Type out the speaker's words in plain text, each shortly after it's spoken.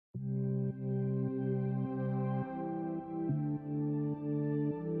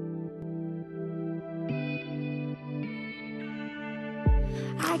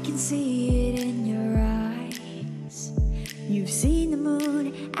I can see it in your eyes. You've seen the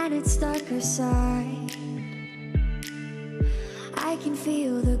moon and its darker side. I can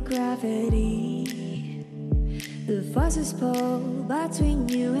feel the gravity, the forces pull between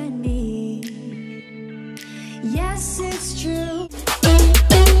you and me. Yes, it's true.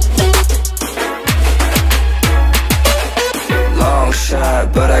 Long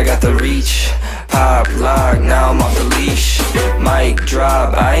shot, but I got the reach. Pop, lock, now I'm off the leash. Mic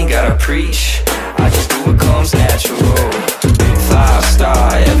drop, I ain't gotta preach. I just do what comes natural.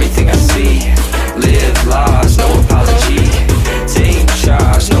 5-star, everything I see. Live large, no apology. Take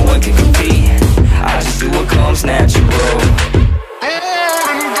charge, no one can compete. I just do what comes natural.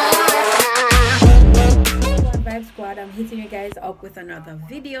 Vibe Squad, I'm hitting you guys up with another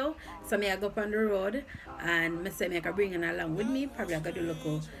video. So I go up on the road and I say I can bring it along with me. Probably I got to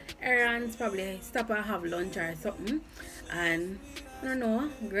look errands, probably stop and have lunch or something. And I don't know,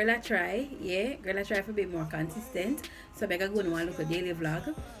 girl I try, yeah, girl I try to be more consistent. So I can go and look a daily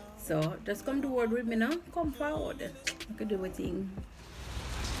vlog. So just come to word with me now, come forward. I can do a thing.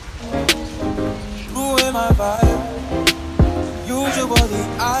 Ruin my vibe. Usually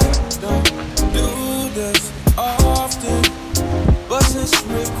I don't do this often, but since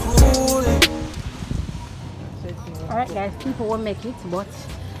recruiting. Alright guys, people won't make it, but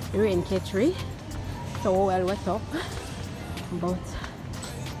the rain catch me. So well wet up. But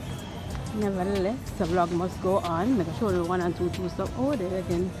nevertheless, the vlog must go on. Make sure you 1 and 2 stuff. Oh, there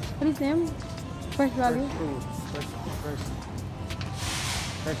again. What is his name? Fresh Value?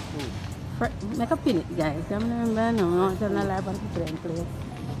 Fresh food. Make a pin it, guys. I remember, no, it's not live on the train place.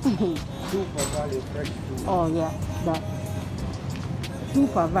 Super value fresh food. Oh, yeah, that.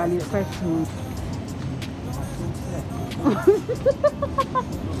 Super value fresh food.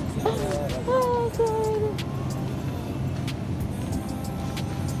 Oh, God.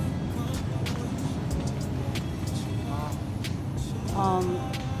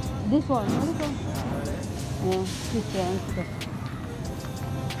 This one, what is it? Yeah, this one.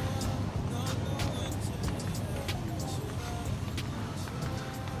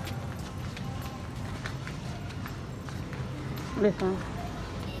 Listen.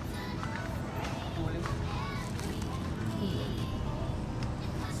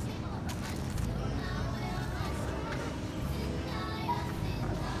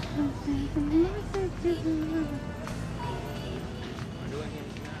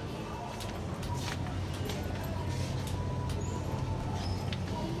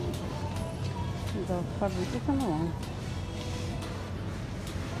 The fabric is on the one.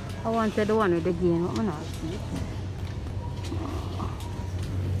 I wanted the one with the gain, but I'm not see.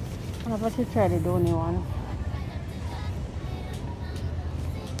 I'm about to try the only one.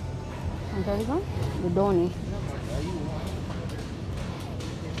 And there you go. The Donny.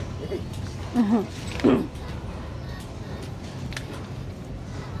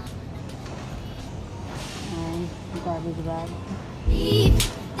 Garbage bag.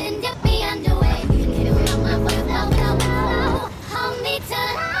 Then dip me underway. You know my voice now, now, now. Hold me till I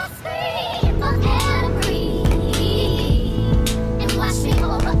scream forever. And wash me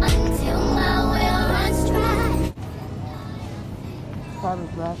over until my well runs dry.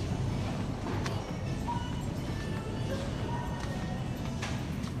 Garbage bag.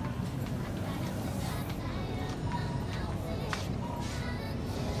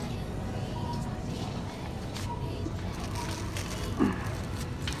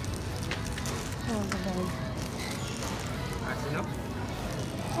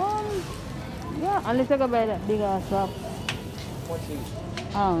 Yeah, unless I go buy that big ass rock. What's it?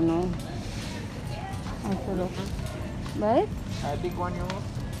 I don't know. I should look. Right? A big one, you know?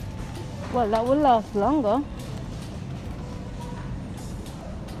 Well, that will last longer.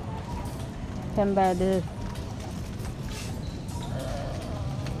 Can buy this.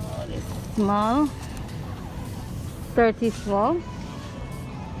 This small. 30 small.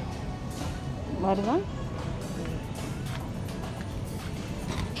 What one?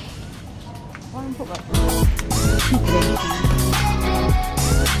 One put back.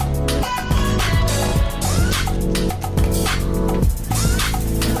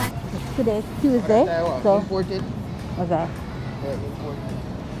 Today is Tuesday, so imported. okay. Yeah, imported.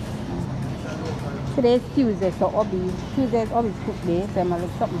 Today is Tuesday, so Tuesday is Hubby's cook day, so I'm gonna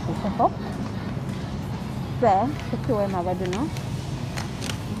look something to chef up. So, to show him how I do now.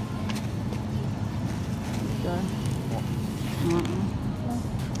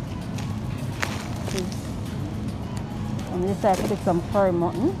 I'm just going to pick some curry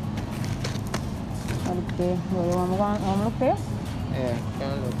mutton. Okay, where you want to look here? Yeah, can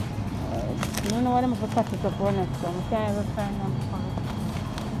look. I don't know what I'm going to cut it up for next time. I can't ever find them.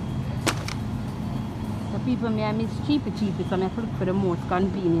 people may I miss cheapy, so I have to look for the most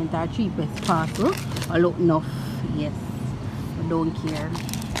convenient or cheapest parcel. I look enough, yes. I don't care.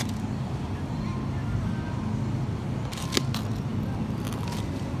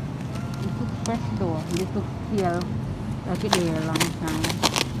 This looks fresh though. This looks still like it there a long time.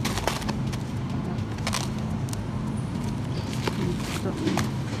 Something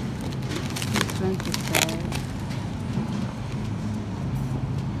 25.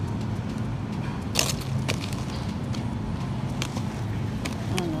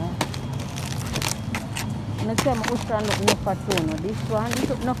 Let's say I'm trying to look for this one. This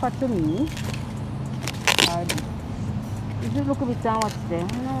is not for to me. This is look a bit too much there. I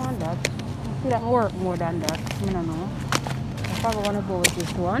don't want that. I feel like I work more than that. I don't know. I probably want to go with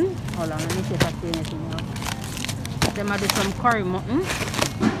this one. Hold on, let me see if I see anything else. Then I do some curry mutton.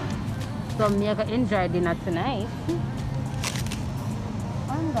 So I can enjoy dinner tonight.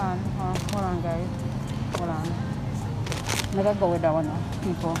 I'm done. Oh, hold on, guys. Hold on. I'm going to go with that one now,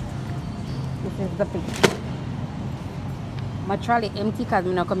 people. This is the pig. My trolley empty because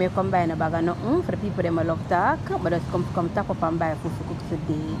I'm not come here buy a bag of nothing for the people that I love talk, but just come tap up and buy food to cook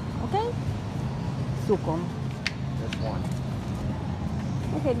today. Okay? So come. Just one.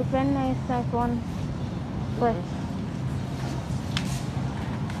 Okay, look very nice one. Fresh.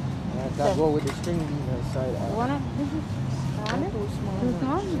 That go with the string inside. You want it? This is Too small. too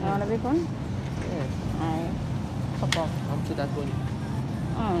small? You want a big one? Yeah. Alright. Pop up. I'm to that one.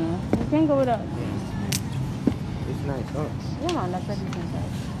 I don't know. You can go with that. It's nice, huh? Yeah, man, that's what you can say.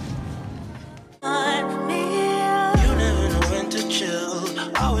 You never know when to chill.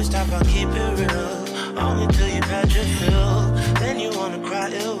 Always talk about keep it real. Only till you've had your fill. Then you wanna cry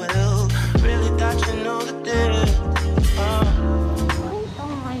ill will. Really thought you know the deal. Oh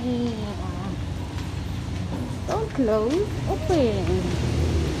my God. Don't close. Open.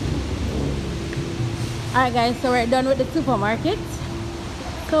 Alright guys, so we're done with the supermarket.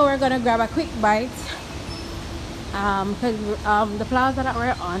 So we're gonna grab a quick bite. Because the plaza that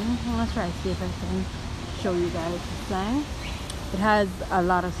we're on, I'm gonna try to see if I can show you guys this time. It has a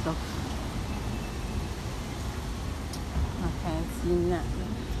lot of stuff. I can't see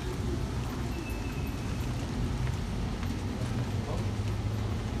nothing.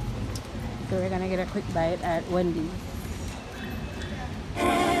 So we're gonna get a quick bite at Wendy's.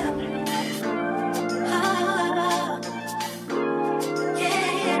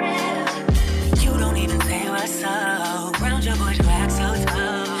 You don't even say what's up. Round your bush, wax so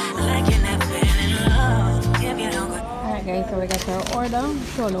tough. Like you never been in love. If you don't go. Alright guys, so we got our order.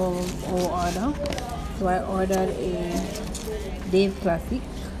 So no order. So I ordered a Dave Classic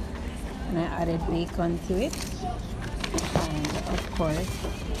and I added bacon to it. And of course,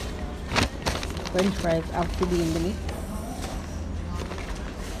 French fries have to be in the mix.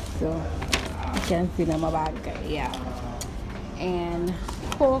 So you can see them my bag, yeah. And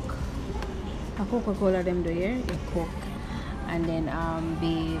Coke. A Coca-Cola them do here, a Coke. And then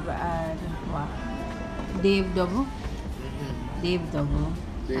Babe and what? Dave double. Dave double.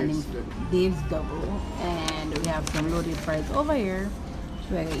 Dave's double. And we have some loaded fries over here.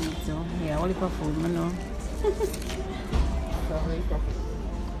 So I can eat too. Yeah, only for food, I know.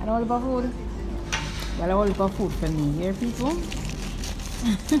 I don't only for food. Well, I only for food for me here, people.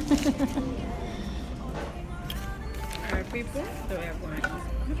 Alright, people. So we are going.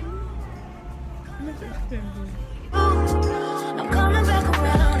 I'm coming back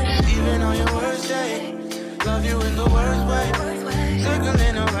around. Even on your worst day, love you in the worst way.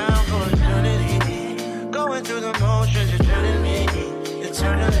 Circling around for eternity. Going through the motions, you're turning me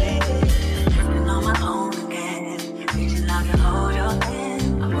eternally. Living on my own again. Reaching out to hold your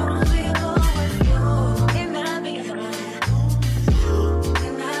hand. I wanna be alone with you. Can I be alone?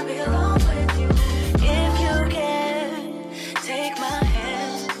 Can I be alone with you? If you can, take my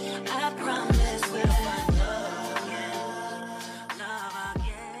hand. I promise we'll find love again. Love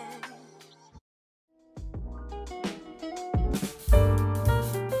again.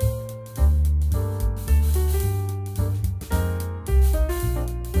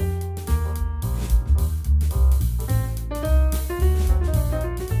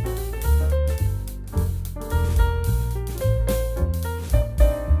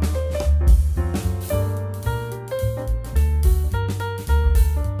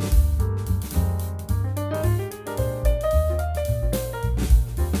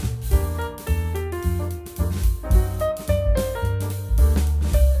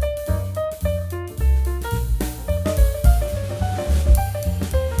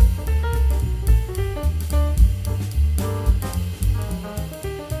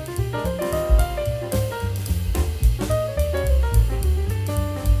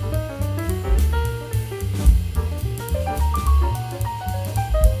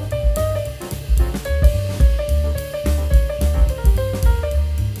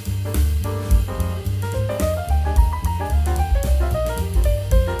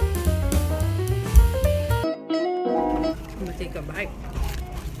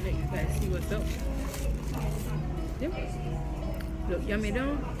 Let you guys see what's up. Yep. Look yummy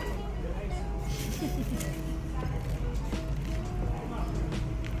down.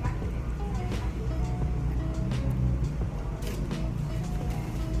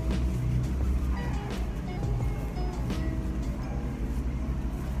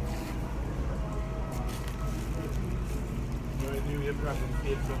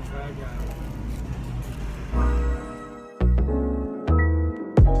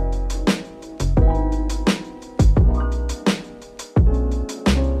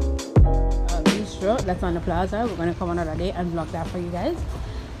 That's on the plaza. We're gonna come another day and vlog that for you guys.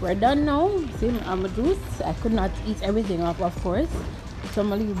 We're done now. See, I'm a juice. I could not eat everything up, of course. So I'm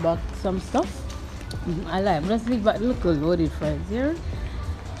gonna leave back some stuff. I like. Let's leave back little loaded fries here.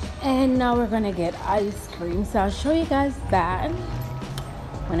 And now we're gonna get ice cream. So I'll show you guys that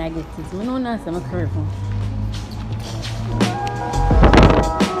when I get to this. I know now I'm careful.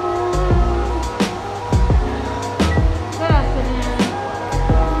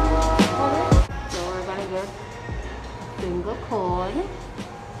 Single cone.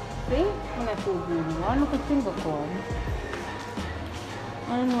 See? I'm not too good. One look at single cone.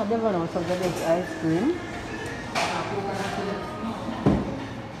 I don't know, Devon also got this ice cream.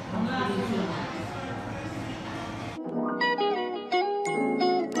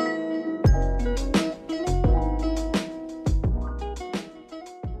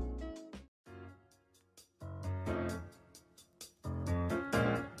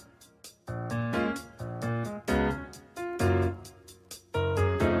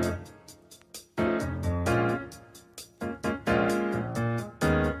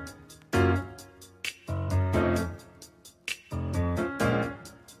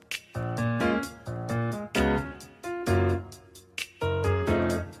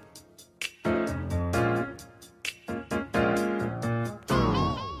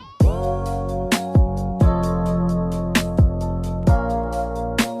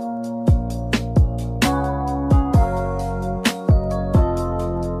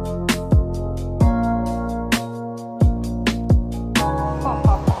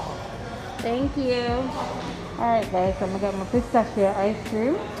 Thank you. Alright guys, I'm gonna get my pistachio ice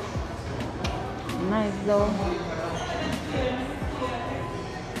cream. Nice though.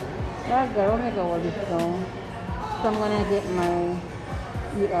 That girl, I'm gonna go with this though. So I'm gonna get my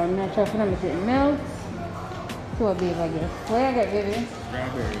natural make it melt. So a baby, I guess. What I get, baby?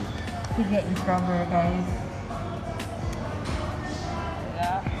 Strawberry. He's getting strawberry, guys.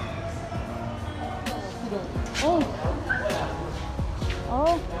 Yeah. Oh.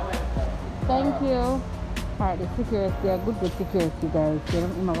 Thank you. Alright, the security, they are good security guys.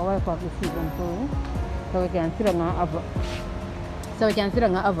 I'm gonna wipe off the seat and so we can sit on our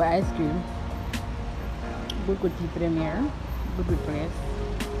other ice cream. Good tea for them here. Good place.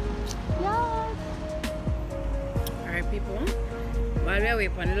 Yes. Alright people. While we are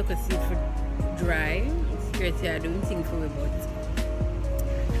waiting for the local seat for dry, security are doing things for me, but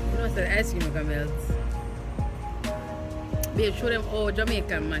you know, so the ice cream can melt. Babe, show them how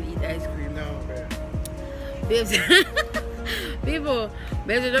Jamaican man eat ice cream. No, okay. Babes, people,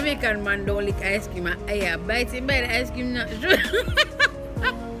 babes, the Jamaican man don't lick ice cream and biting by the ice cream. Not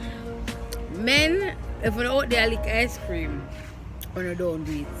men, if you're out there lick ice cream, or you don't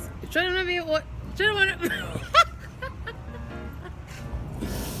do it. Show them to be what? Show them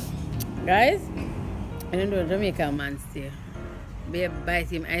guys, I don't know the Jamaican man still. Babe, bite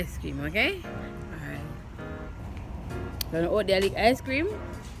him ice cream, okay? When out there lick ice cream,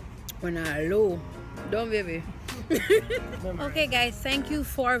 when I'm low. Don't baby. Okay guys, thank you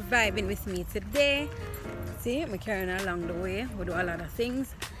for vibing with me today. See, I'm carrying along the way. We do a lot of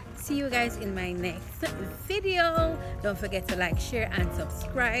things. See you guys in my next video. Don't forget to like, share and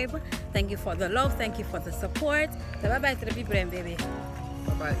subscribe. Thank you for the love. Thank you for the support. So bye bye to the people then, baby.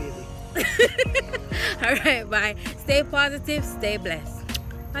 Bye bye, baby. Alright, bye. Stay positive, stay blessed.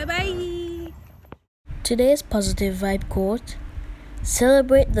 Bye bye. Today's positive vibe quote: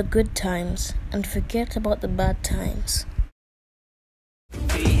 celebrate the good times and forget about the bad times.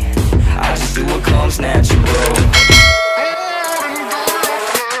 I just do what comes natural.